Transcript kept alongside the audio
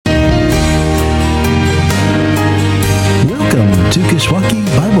to Kishwaukee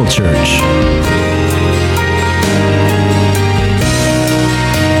Bible Church.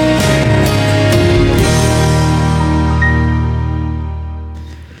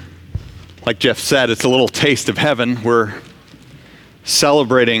 Like Jeff said, it's a little taste of heaven. We're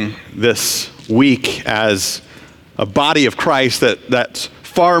celebrating this week as a body of Christ that's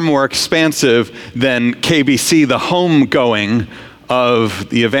far more expansive than KBC, the homegoing of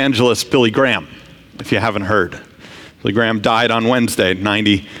the evangelist Billy Graham, if you haven't heard. Billy Graham died on Wednesday,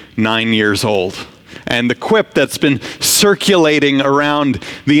 99 years old. And the quip that's been circulating around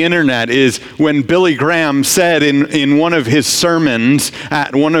the internet is when Billy Graham said in one of his sermons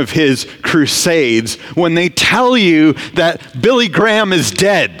at one of his crusades, when they tell you that Billy Graham is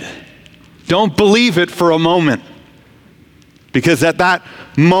dead, don't believe it for a moment. Because at that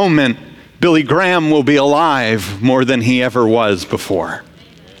moment, Billy Graham will be alive more than he ever was before.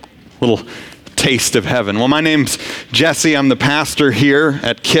 Little taste of heaven. Well, my name's Jesse. I'm the pastor here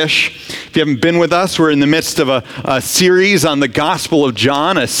at Kish. If you haven't been with us, we're in the midst of a series on the Gospel of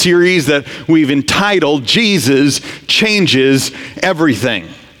John, a series that we've entitled Jesus Changes Everything.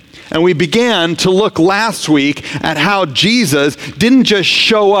 And we began to look last week at how Jesus didn't just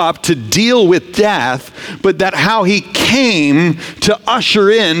show up to deal with death, but that how he came to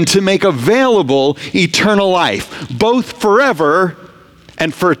usher in, to make available eternal life, both forever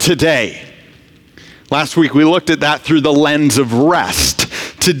and for today. Last week we looked at that through the lens of rest.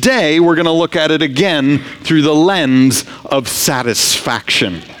 Today we're going to look at it again through the lens of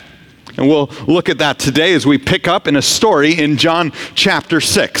satisfaction. And we'll look at that today as we pick up in a story in John chapter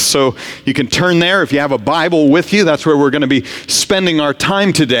 6. So you can turn there if you have a Bible with you. That's where we're going to be spending our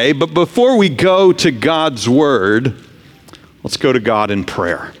time today. But before we go to God's Word, let's go to God in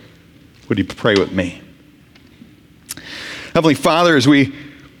prayer. Would you pray with me? Heavenly Father, as we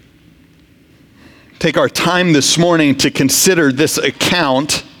take our time this morning to consider this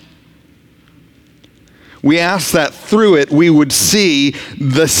account, we ask that through it we would see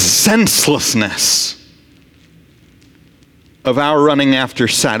the senselessness of our running after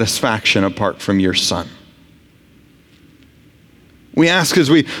satisfaction apart from your Son. We ask as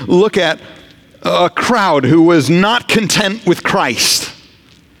we look at a crowd who was not content with Christ,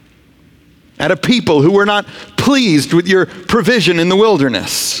 at a people who were not pleased with your provision in the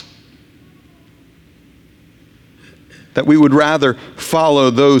wilderness, that we would rather follow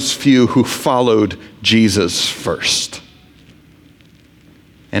those few who followed Jesus first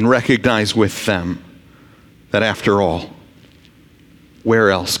and recognize with them that after all, where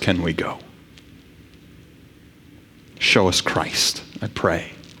else can we go? Show us Christ, I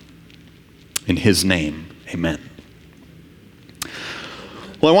pray. In his name, amen.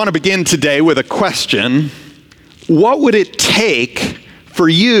 Well, I want to begin today with a question. What would it take for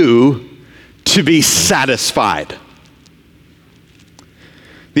you to be satisfied?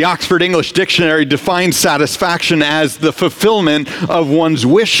 The Oxford English Dictionary defines satisfaction as the fulfillment of one's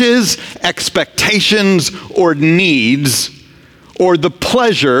wishes, expectations, or needs, or the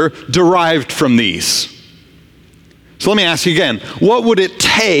pleasure derived from these. So let me ask you again, what would it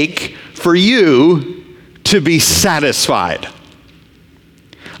take for you to be satisfied?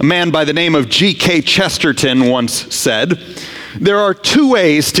 A man by the name of G.K. Chesterton once said, "There are two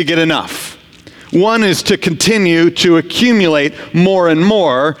ways to get enough. One is to continue to accumulate more and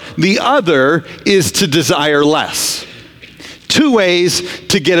more. The other is to desire less." Two ways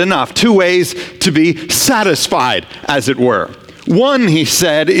to get enough. Two ways to be satisfied, as it were. One, he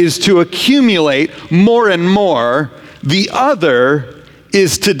said, is to accumulate more and more. The other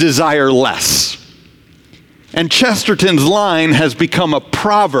is to desire less. And Chesterton's line has become a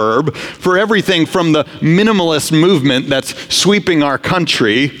proverb for everything from the minimalist movement that's sweeping our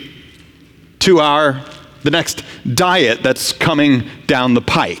country to the next diet that's coming down the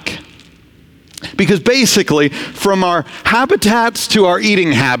pike. Because basically, from our habitats to our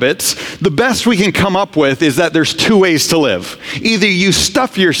eating habits, the best we can come up with is that there's two ways to live. Either you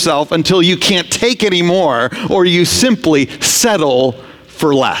stuff yourself until you can't take any more, or you simply settle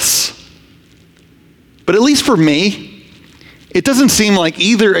for less. But at least for me, it doesn't seem like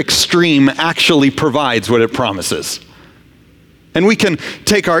either extreme actually provides what it promises. And we can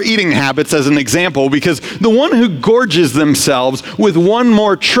take our eating habits as an example, because the one who gorges themselves with one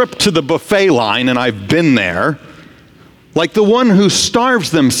more trip to the buffet line, and I've been there, like the one who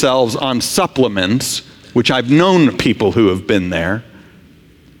starves themselves on supplements, which I've known people who have been there,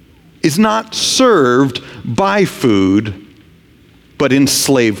 is not served by food, but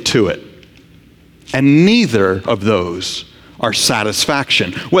enslaved to it. And neither of those are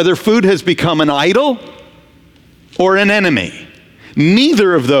satisfaction. Whether food has become an idol or an enemy,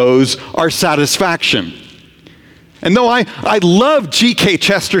 neither of those are satisfaction. And though I love G.K.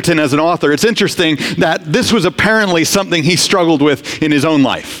 Chesterton as an author, it's interesting that this was apparently something he struggled with in his own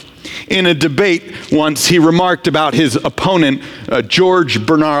life. In a debate once, he remarked about his opponent, George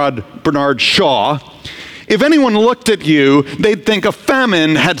Bernard Shaw, "If anyone looked at you, they'd think a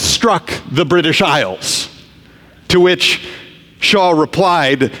famine had struck the British Isles." To which Shaw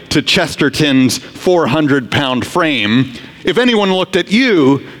replied to Chesterton's 400-pound frame, "If anyone looked at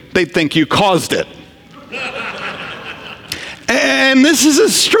you, they'd think you caused it." And this is a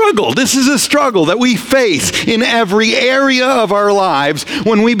struggle. This is a struggle that we face in every area of our lives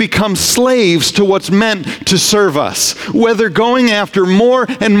when we become slaves to what's meant to serve us, whether going after more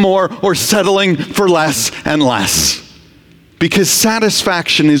and more or settling for less and less. Because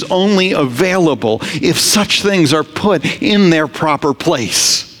satisfaction is only available if such things are put in their proper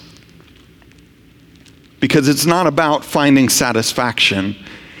place. Because it's not about finding satisfaction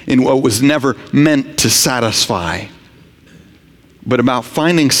in what was never meant to satisfy, but about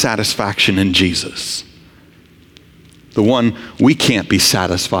finding satisfaction in Jesus, the one we can't be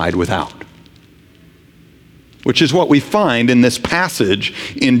satisfied without. Which is what we find in this passage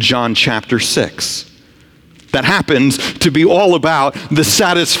in John chapter 6. That happens to be all about the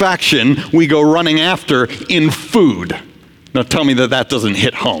satisfaction we go running after in food. Now tell me that doesn't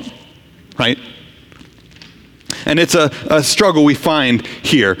hit home, right? And it's a struggle we find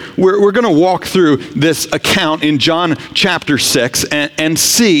here. We're going to walk through this account in John chapter 6 and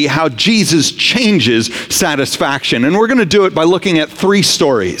see how Jesus changes satisfaction. And we're going to do it by looking at three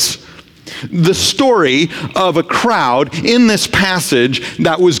stories. The story of a crowd in this passage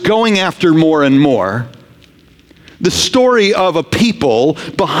that was going after more and more. The story of a people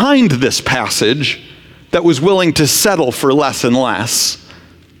behind this passage that was willing to settle for less and less.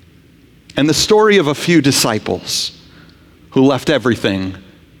 And the story of a few disciples who left everything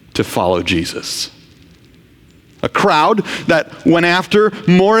to follow Jesus. A crowd that went after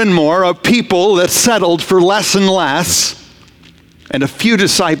more and more, of people that settled for less and less, and a few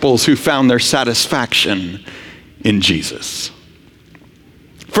disciples who found their satisfaction in Jesus.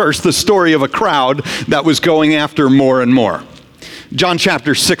 First, the story of a crowd that was going after more and more. John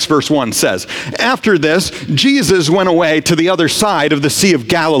chapter 6 verse 1 says, "After this, Jesus went away to the other side of the Sea of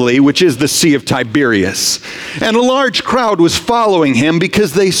Galilee, which is the Sea of Tiberias. And a large crowd was following him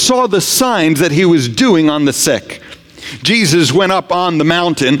because they saw the signs that he was doing on the sick. Jesus went up on the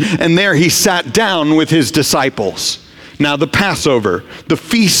mountain, and there he sat down with his disciples. Now the Passover, the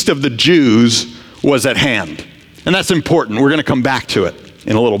feast of the Jews, was at hand." And that's important. We're going to come back to it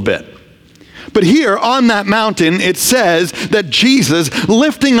in a little bit. But here on that mountain, it says that Jesus,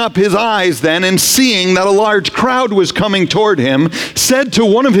 lifting up his eyes then and seeing that a large crowd was coming toward him, said to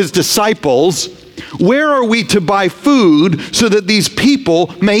one of his disciples, "Where are we to buy food so that these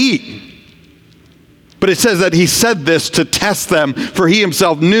people may eat?" But it says that he said this to test them, for he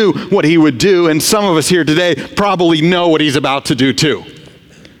himself knew what he would do, and some of us here today probably know what he's about to do too.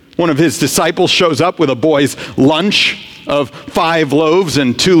 One of his disciples shows up with a boy's lunch of 5 loaves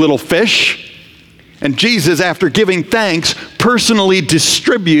and 2 little fish. And Jesus, after giving thanks, personally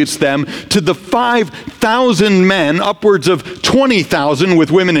distributes them to the 5,000 men, upwards of 20,000 with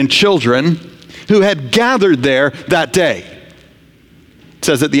women and children, who had gathered there that day. It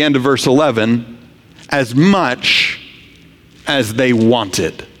says at the end of verse 11, as much as they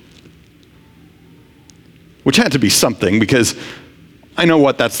wanted. Which had to be something, because I know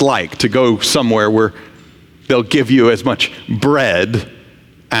what that's like, to go somewhere where they'll give you as much bread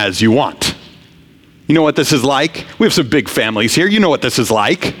as you want. You know what this is like? We have some big families here. You know what this is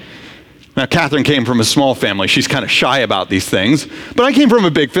like. Now, Catherine came from a small family. She's kind of shy about these things. But I came from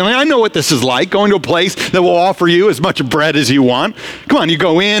a big family. I know what this is like, going to a place that will offer you as much bread as you want. Come on, you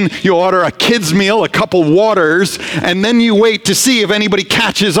go in, you order a kid's meal, a couple waters, and then you wait to see if anybody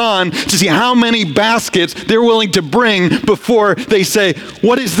catches on, to see how many baskets they're willing to bring before they say,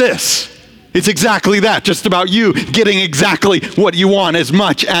 "What is this?" It's exactly that, just about you getting exactly what you want, as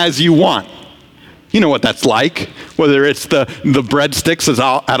much as you want. You know what that's like, whether it's the breadsticks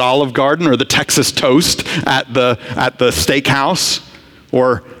at Olive Garden or the Texas toast at the steakhouse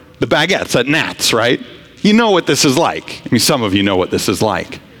or the baguettes at Nat's, right? You know what this is like. I mean, some of you know what this is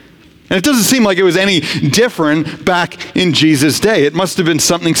like. And it doesn't seem like it was any different back in Jesus' day. It must have been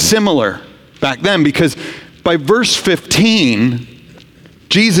something similar back then, because by verse 15,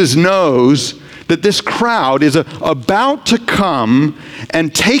 Jesus knows that this crowd is about to come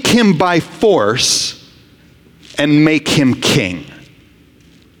and take him by force and make him king.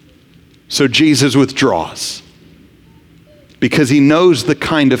 So Jesus withdraws because he knows the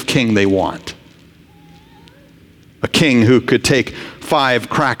kind of king they want. A king who could take 5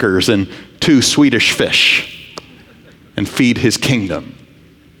 crackers and 2 Swedish fish and feed his kingdom.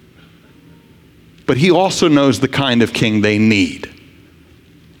 But he also knows the kind of king they need,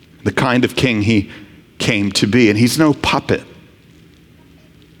 the kind of king he came to be. And he's no puppet,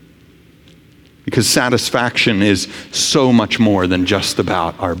 because satisfaction is so much more than just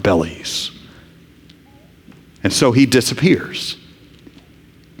about our bellies. And so he disappears.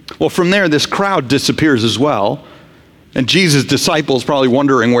 Well, from there, this crowd disappears as well. And Jesus' disciples, probably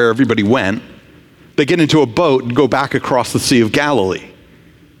wondering where everybody went, they get into a boat and go back across the Sea of Galilee,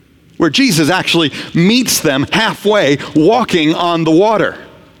 where Jesus actually meets them halfway, walking on the water.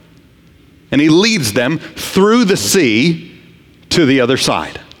 And he leads them through the sea to the other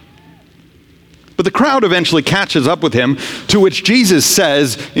side. But the crowd eventually catches up with him, to which Jesus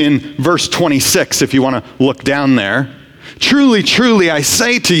says in verse 26, if you want to look down there, "Truly, truly, I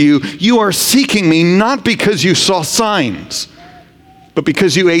say to you, you are seeking me not because you saw signs, but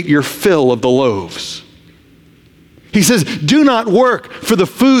because you ate your fill of the loaves." He says, "Do not work for the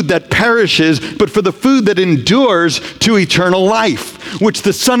food that perishes, but for the food that endures to eternal life, which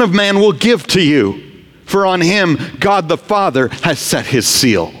the Son of Man will give to you. For on him God the Father has set his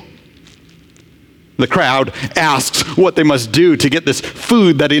seal." The crowd asks what they must do to get this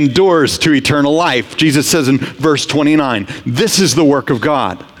food that endures to eternal life. Jesus says in verse 29, "This is the work of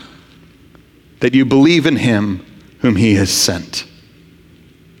God, that you believe in him whom he has sent."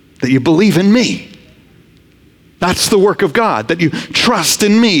 That you believe in me. That's the work of God, that you trust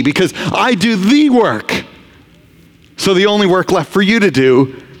in me, because I do the work. So the only work left for you to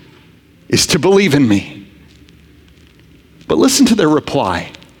do is to believe in me. But listen to their reply.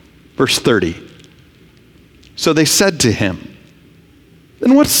 Verse 30. "So they said to him,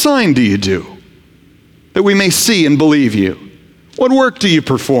 'Then what sign do you do, that we may see and believe you? What work do you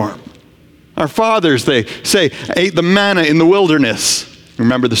perform? Our fathers,' they say, 'ate the manna in the wilderness.'"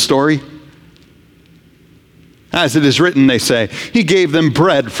 Remember the story? "As it is written," they say, "He gave them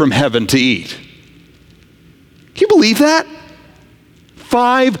bread from heaven to eat." Can you believe that?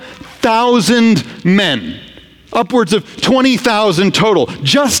 5,000 men. Upwards of 20,000 total,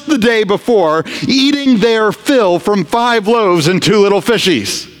 just the day before, eating their fill from 5 loaves and 2 little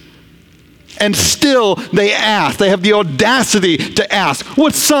fishies. And still they have the audacity to ask,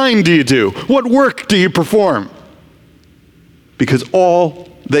 "What sign do you do? What work do you perform?" Because all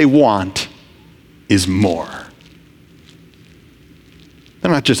they want is more.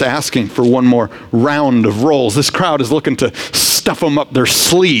 They're not just asking for one more round of rolls. This crowd is looking to stuff them up their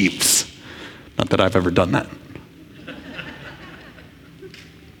sleeves. Not that I've ever done that.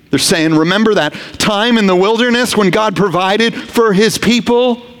 They're saying, "Remember that time in the wilderness when God provided for his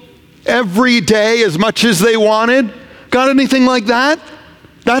people every day as much as they wanted? Got anything like that?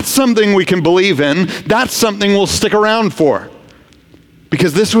 That's something we can believe in. That's something we'll stick around for."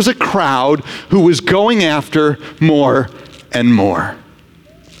 Because this was a crowd who was going after more and more.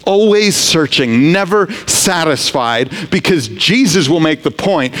 Always searching, never satisfied, because Jesus will make the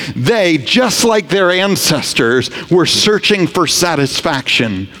point, they, just like their ancestors, were searching for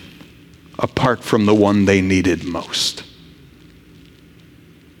satisfaction apart from the one they needed most.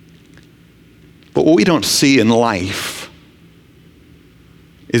 But what we don't see in life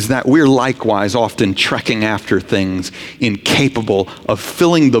is that we're likewise often trekking after things incapable of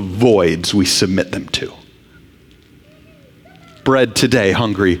filling the voids we submit them to. Bread today,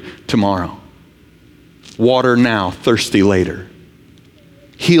 hungry tomorrow. Water now, thirsty later.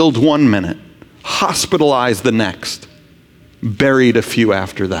 Healed one minute, hospitalized the next, buried a few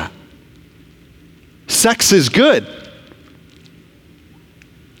after that. Sex is good,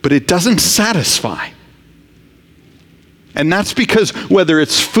 but it doesn't satisfy. And that's because whether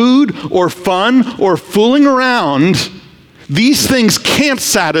it's food or fun or fooling around, these things can't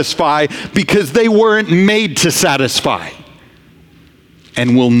satisfy because they weren't made to satisfy,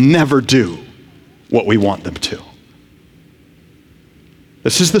 and will never do what we want them to.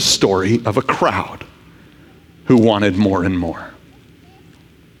 This is the story of a crowd who wanted more and more.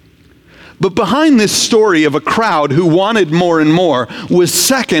 But behind this story of a crowd who wanted more and more was,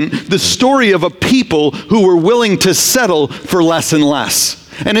 second, the story of a people who were willing to settle for less and less.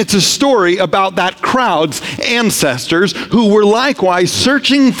 And it's a story about that crowd's ancestors who were likewise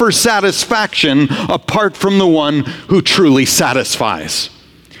searching for satisfaction apart from the one who truly satisfies.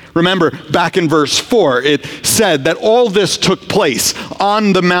 Remember, back in verse 4, it said that all this took place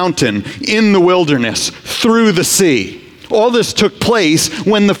on the mountain, in the wilderness, through the sea. All this took place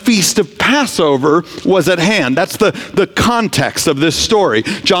when the feast of Passover was at hand. That's the context of this story.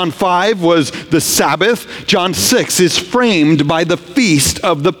 John 5 was the Sabbath. John 6 is framed by the feast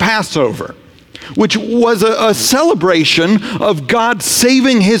of the Passover. which was a celebration of God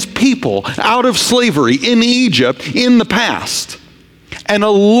saving his people out of slavery in Egypt in the past, and a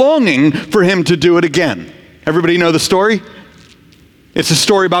longing for him to do it again. Everybody know the story? It's a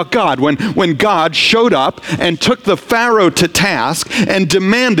story about God, when God showed up and took the Pharaoh to task and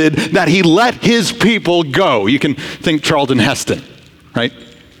demanded that he let his people go. You can think Charlton Heston, right?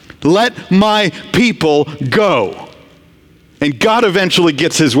 Let my people go. And God eventually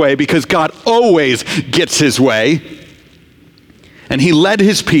gets his way, because God always gets his way. And he led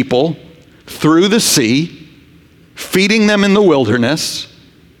his people through the sea, feeding them in the wilderness,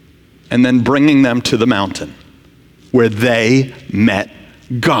 and then bringing them to the mountain, where they met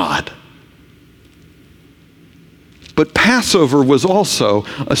God. But Passover was also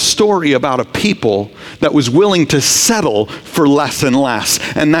a story about a people that was willing to settle for less and less.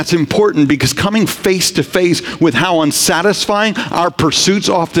 And that's important, because coming face to face with how unsatisfying our pursuits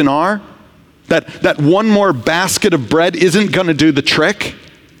often are, that one more basket of bread isn't going to do the trick,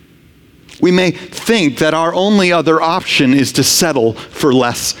 we may think that our only other option is to settle for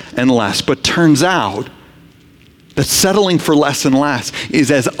less and less. But turns out that settling for less and less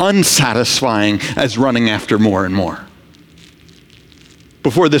is as unsatisfying as running after more and more.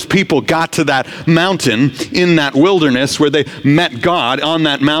 Before this people got to that mountain in that wilderness where they met God on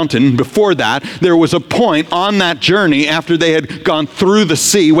that mountain, before that, there was a point on that journey after they had gone through the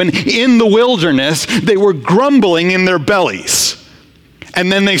sea when in the wilderness they were grumbling in their bellies.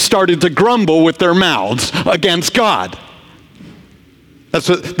 And then they started to grumble with their mouths against God. That's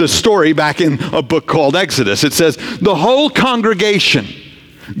what the story back in a book called Exodus. It says, the whole congregation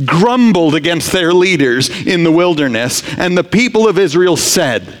grumbled against their leaders in the wilderness, and the people of Israel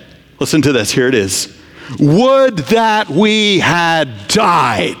said, listen to this, here it is, would that we had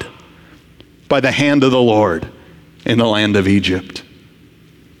died by the hand of the Lord in the land of Egypt,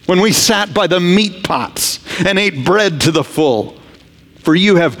 when we sat by the meat pots and ate bread to the full. For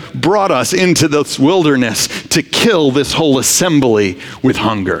you have brought us into this wilderness to kill this whole assembly with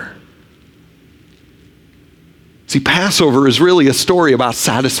hunger. See, Passover is really a story about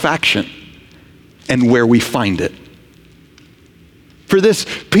satisfaction and where we find it. For this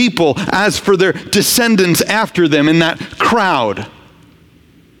people, as for their descendants after them in that crowd,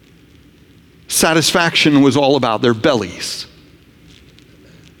 satisfaction was all about their bellies.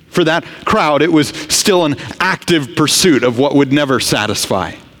 For that crowd, it was still an active pursuit of what would never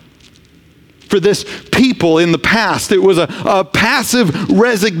satisfy. For this people in the past, it was a passive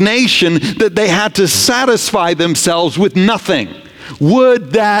resignation that they had to satisfy themselves with nothing.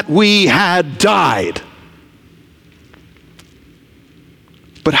 Would that we had died.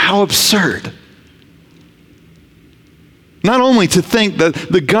 But how absurd. Not only to think that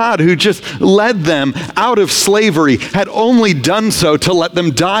the God who just led them out of slavery had only done so to let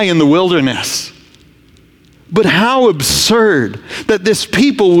them die in the wilderness, but how absurd that this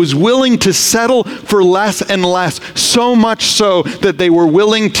people was willing to settle for less and less, so much so that they were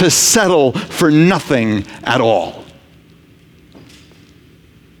willing to settle for nothing at all.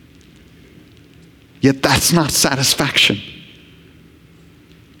 Yet that's not satisfaction.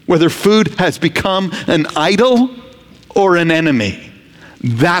 Whether food has become an idol or an enemy,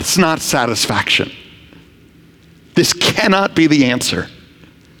 that's not satisfaction. This cannot be the answer.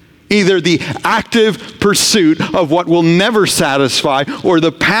 Either the active pursuit of what will never satisfy, or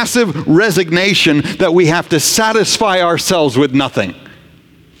the passive resignation that we have to satisfy ourselves with nothing.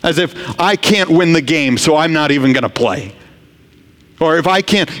 As if I can't win the game, so I'm not even going to play. Or if I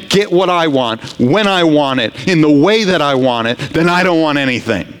can't get what I want, when I want it, in the way that I want it, then I don't want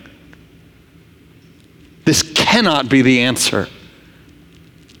anything. This cannot be the answer.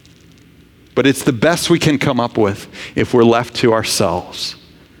 But it's the best we can come up with if we're left to ourselves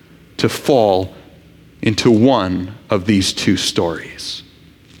to fall into one of these two stories.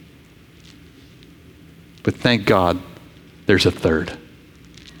 But thank God there's a third.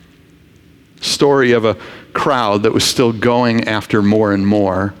 Story of a crowd that was still going after more and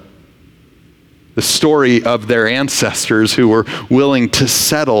more. The story of their ancestors who were willing to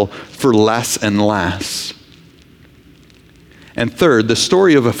settle for less and less. And third, the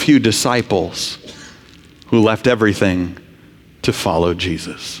story of a few disciples who left everything to follow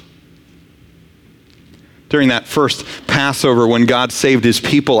Jesus. During that first Passover, when God saved his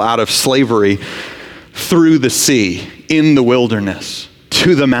people out of slavery through the sea, in the wilderness,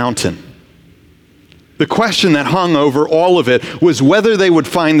 to the mountain, the question that hung over all of it was whether they would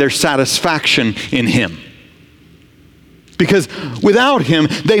find their satisfaction in him. Because without him,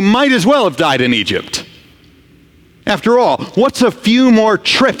 they might as well have died in Egypt. After all, what's a few more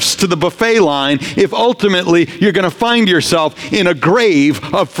trips to the buffet line if ultimately you're going to find yourself in a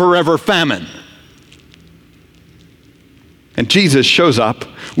grave of forever famine? And Jesus shows up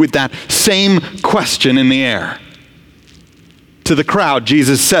with that same question in the air. To the crowd,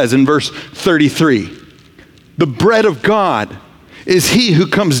 Jesus says in verse 33, "The bread of God is he who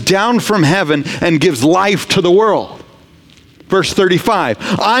comes down from heaven and gives life to the world." Verse 35,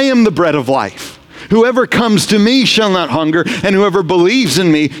 "I am the bread of life. Whoever comes to me shall not hunger, and whoever believes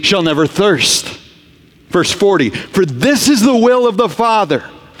in me shall never thirst." Verse 40, "For this is the will of the Father,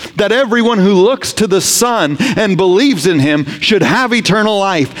 that everyone who looks to the Son and believes in him should have eternal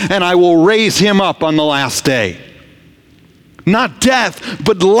life, and I will raise him up on the last day." Not death,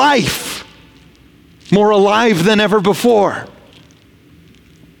 but life, more alive than ever before.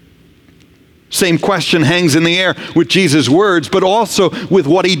 Same question hangs in the air with Jesus' words, but also with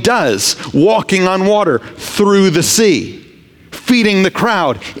what he does, walking on water through the sea, feeding the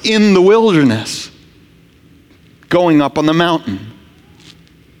crowd in the wilderness, going up on the mountain.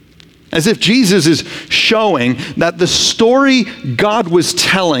 As if Jesus is showing that the story God was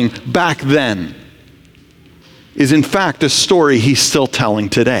telling back then is in fact a story he's still telling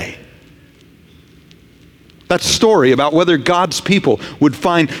today. That story about whether God's people would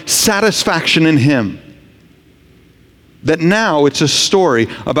find satisfaction in him. That now it's a story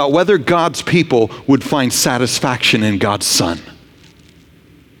about whether God's people would find satisfaction in God's Son.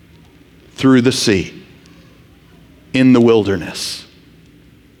 Through the sea, in the wilderness,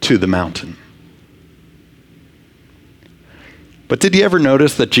 to the mountain. But did you ever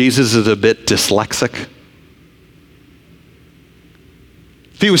notice that Jesus is a bit dyslexic?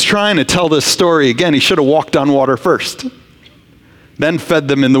 If he was trying to tell this story again, he should have walked on water first, then fed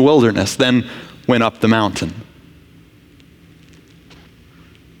them in the wilderness, then went up the mountain.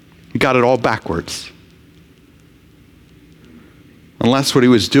 He got it all backwards. Unless what he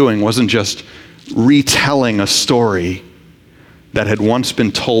was doing wasn't just retelling a story that had once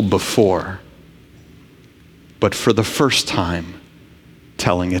been told before, but for the first time,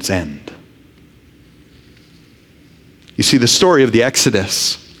 telling its end. You see, the story of the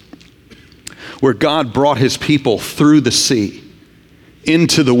Exodus, where God brought his people through the sea,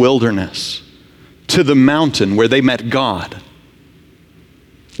 into the wilderness, to the mountain where they met God,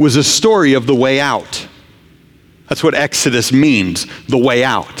 was a story of the way out. That's what Exodus means, the way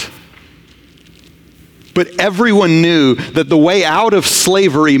out. But everyone knew that the way out of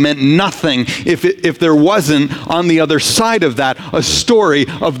slavery meant nothing if there wasn't on the other side of that a story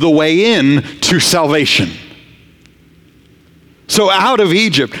of the way in to salvation. So out of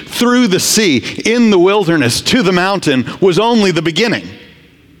Egypt, through the sea, in the wilderness, to the mountain was only the beginning.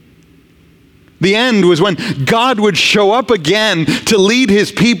 The end was when God would show up again to lead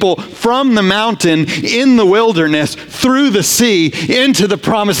his people from the mountain, in the wilderness, through the sea, into the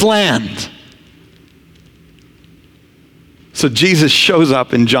promised land. So Jesus shows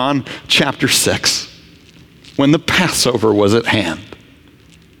up in John chapter 6 when the Passover was at hand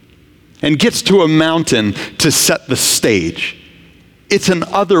and gets to a mountain to set the stage. It's an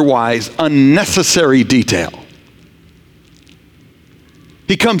otherwise unnecessary detail.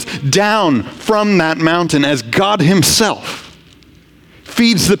 He comes down from that mountain as God himself,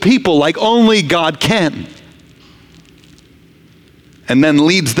 feeds the people like only God can, and then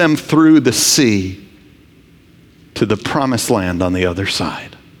leads them through the sea to the promised land on the other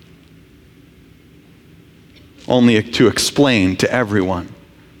side. Only to explain to everyone,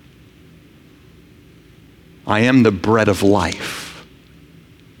 I am the bread of life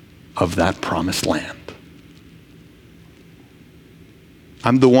of that promised land.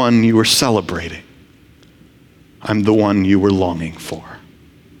 I'm the one you were celebrating. I'm the one you were longing for.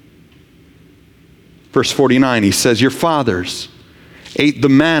 Verse 49, he says, your fathers ate the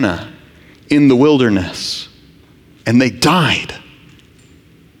manna in the wilderness, and they died.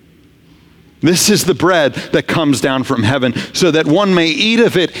 This is the bread that comes down from heaven, so that one may eat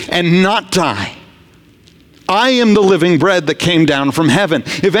of it and not die. I am the living bread that came down from heaven.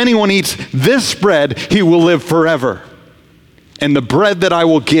 If anyone eats this bread, he will live forever. And the bread that I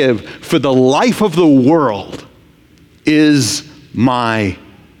will give for the life of the world is my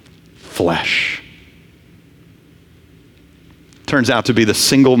flesh. Turns out to be the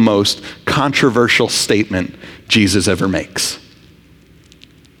single most controversial statement Jesus ever makes.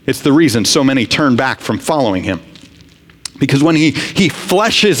 It's the reason so many turn back from following him. Because when he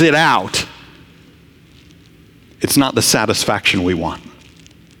fleshes it out, it's not the satisfaction we want.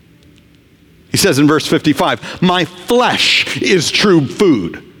 He says in verse 55, my flesh is true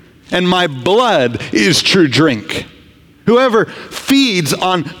food, and my blood is true drink. Whoever feeds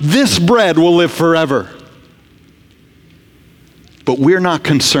on this bread will live forever. But we're not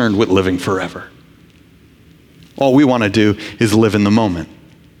concerned with living forever. All we want to do is live in the moment.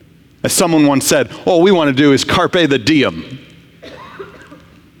 As someone once said, all we want to do is carpe the diem.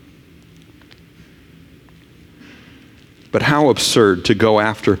 But how absurd to go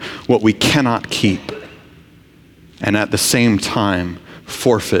after what we cannot keep and at the same time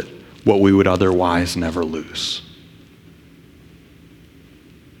forfeit what we would otherwise never lose.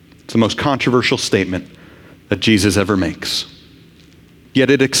 It's the most controversial statement that Jesus ever makes. Yet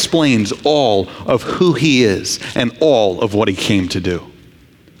it explains all of who he is and all of what he came to do.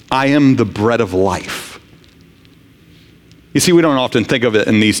 I am the bread of life. You see, we don't often think of it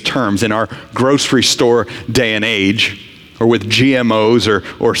in these terms in our grocery store day and age, or with GMOs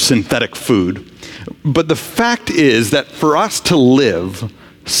or synthetic food. But the fact is that for us to live,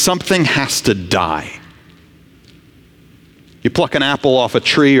 something has to die. You pluck an apple off a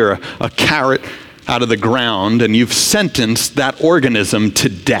tree or a carrot out of the ground, and you've sentenced that organism to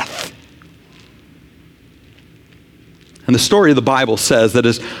death. And the story of the Bible says that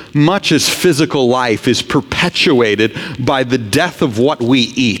as much as physical life is perpetuated by the death of what we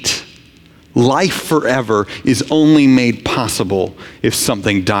eat, life forever is only made possible if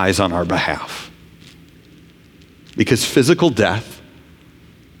something dies on our behalf. Because physical death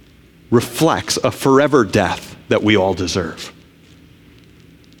reflects a forever death that we all deserve.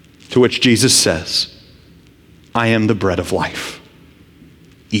 To which Jesus says, I am the bread of life.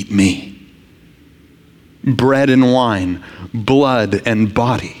 Eat me. Bread and wine, blood and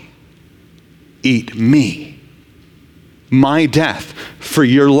body. Eat me. My death for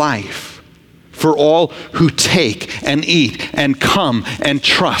your life, for all who take and eat and come and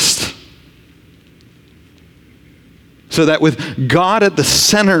trust. So that with God at the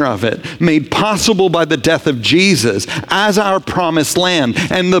center of it, made possible by the death of Jesus as our promised land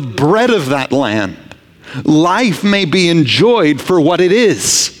and the bread of that land, life may be enjoyed for what it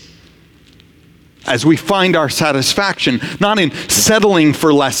is. As we find our satisfaction, not in settling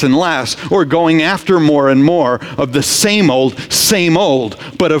for less and less or going after more and more of the same old,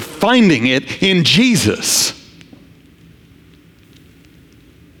 but of finding it in Jesus.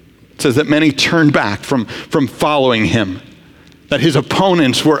 It says that many turned back from following him, that his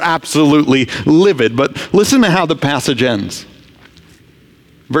opponents were absolutely livid. But listen to how the passage ends.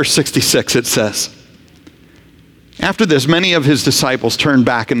 Verse 66, it says, after this, many of his disciples turned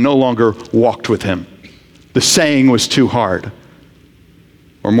back and no longer walked with him. The saying was too hard.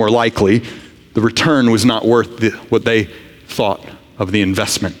 Or more likely, the return was not worth what they thought of the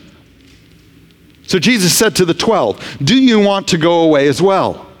investment. So Jesus said to the 12, do you want to go away as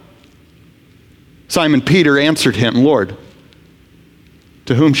well? Simon Peter answered him, Lord,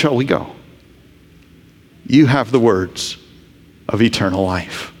 to whom shall we go? You have the words of eternal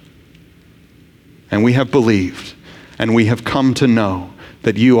life. And we have believed, and we have come to know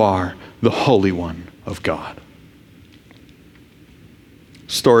that you are the Holy One of God.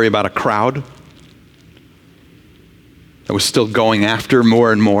 Story about a crowd that was still going after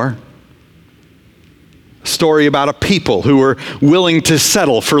more and more. A story about a people who were willing to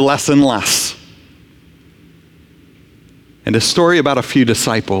settle for less and less. And a story about a few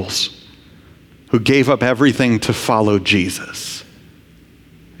disciples who gave up everything to follow Jesus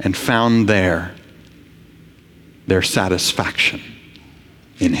and found their satisfaction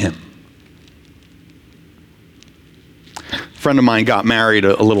in him. A friend of mine got married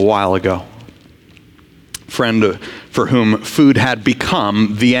a little while ago. A friend for whom food had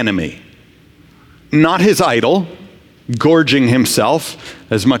become the enemy. Not his idol, gorging himself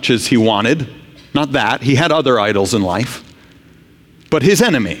as much as he wanted. Not that. He had other idols in life. But his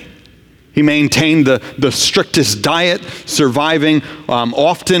enemy. He maintained the strictest diet, surviving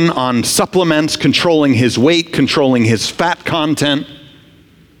often on supplements, controlling his weight, controlling his fat content.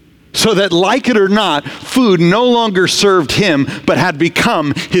 So that, like it or not, food no longer served him, but had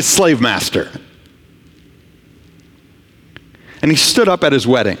become his slave master. And he stood up at his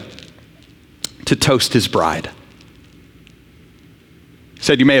wedding to toast his bride. He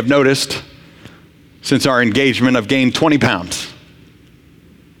said, you may have noticed, since our engagement, I've gained 20 pounds.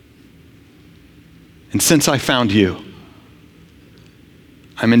 And since I found you,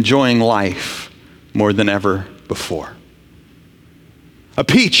 I'm enjoying life more than ever before. A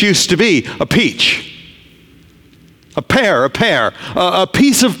peach used to be a peach. A pear, a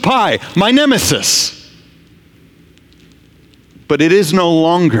piece of pie, my nemesis. But it is no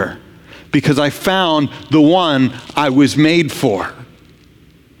longer, because I found the one I was made for.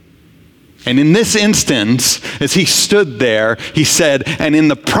 And in this instance, as he stood there, he said, and in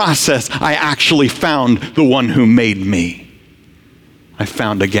the process, I actually found the one who made me. I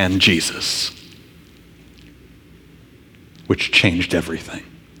found again Jesus, which changed everything.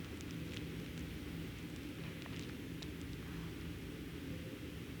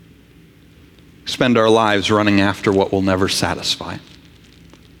 Spend our lives running after what will never satisfy.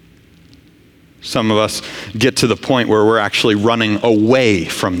 Some of us get to the point where we're actually running away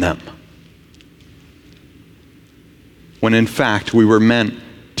from them, when in fact we were meant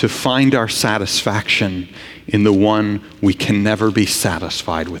to find our satisfaction in the one we can never be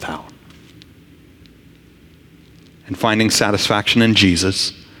satisfied without. And finding satisfaction in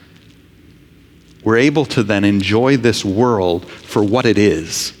Jesus, we're able to then enjoy this world for what it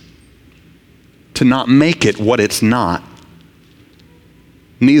is, to not make it what it's not,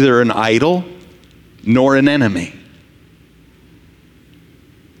 neither an idol nor an enemy,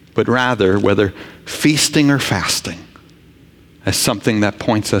 but rather, whether feasting or fasting, as something that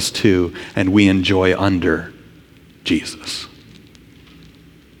points us to and we enjoy under Jesus.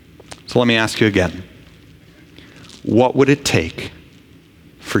 So let me ask you again, what would it take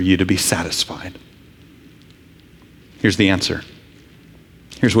for you to be satisfied? Here's the answer.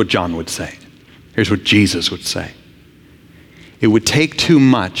 Here's what John would say. Here's what Jesus would say. It would take too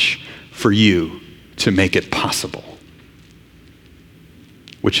much for you to make it possible,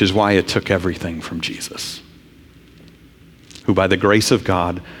 which is why it took everything from Jesus, who by the grace of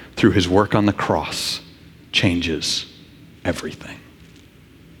God, through his work on the cross, changes everything.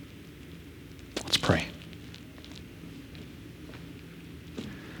 Let's pray.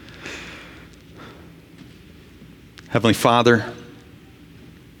 Heavenly Father,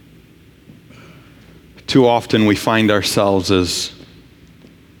 too often we find ourselves as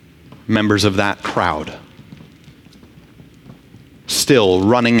members of that crowd, still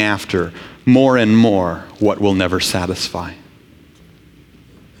running after more and more what will never satisfy.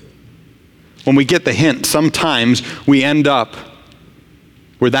 When we get the hint, sometimes we end up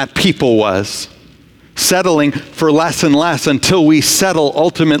where that people was, settling for less and less until we settle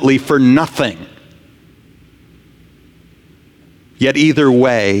ultimately for nothing. Yet either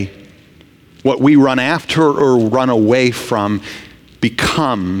way, what we run after or run away from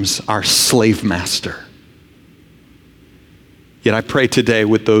becomes our slave master. Yet I pray today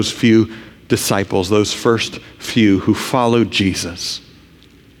with those few disciples, those first few who followed Jesus,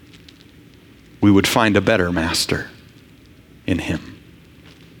 we would find a better master in him.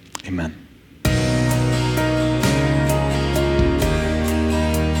 Amen.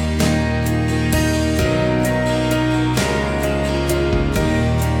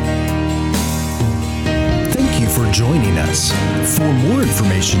 For joining us. For more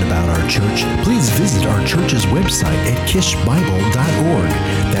information about our church, please visit our church's website at kishbible.org.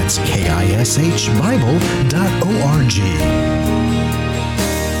 That's KISH Bible.org.